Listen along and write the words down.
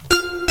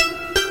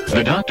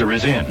The doctor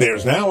is in.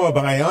 There's now a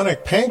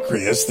bionic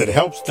pancreas that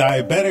helps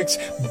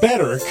diabetics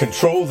better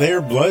control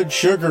their blood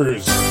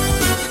sugars.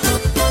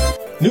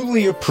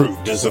 Newly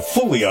approved is a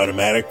fully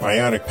automatic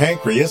bionic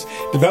pancreas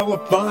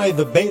developed by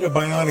the Beta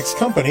Bionics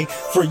company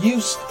for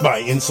use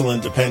by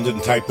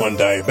insulin-dependent type 1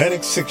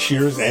 diabetics 6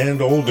 years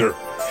and older.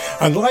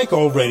 Unlike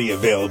already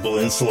available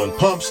insulin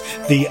pumps,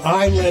 the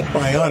iLED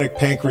Bionic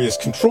Pancreas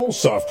control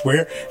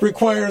software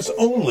requires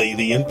only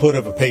the input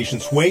of a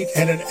patient's weight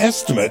and an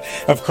estimate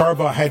of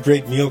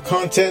carbohydrate meal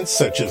contents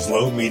such as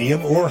low,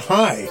 medium, or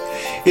high.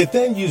 It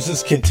then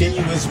uses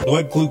continuous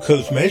blood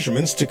glucose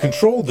measurements to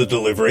control the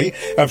delivery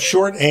of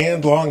short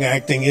and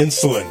long-acting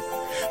insulin.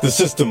 The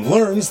system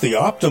learns the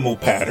optimal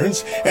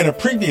patterns, and a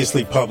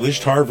previously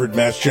published Harvard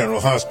Mass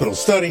General Hospital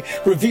study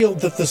revealed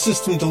that the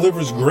system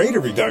delivers greater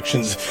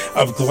reductions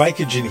of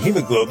glycogen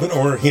hemoglobin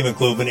or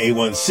hemoglobin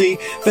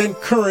A1C than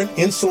current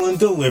insulin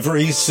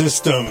delivery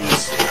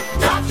systems.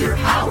 Dr.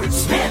 Howard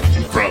Smith.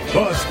 From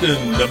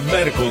Boston, the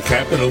medical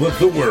capital of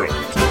the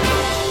world.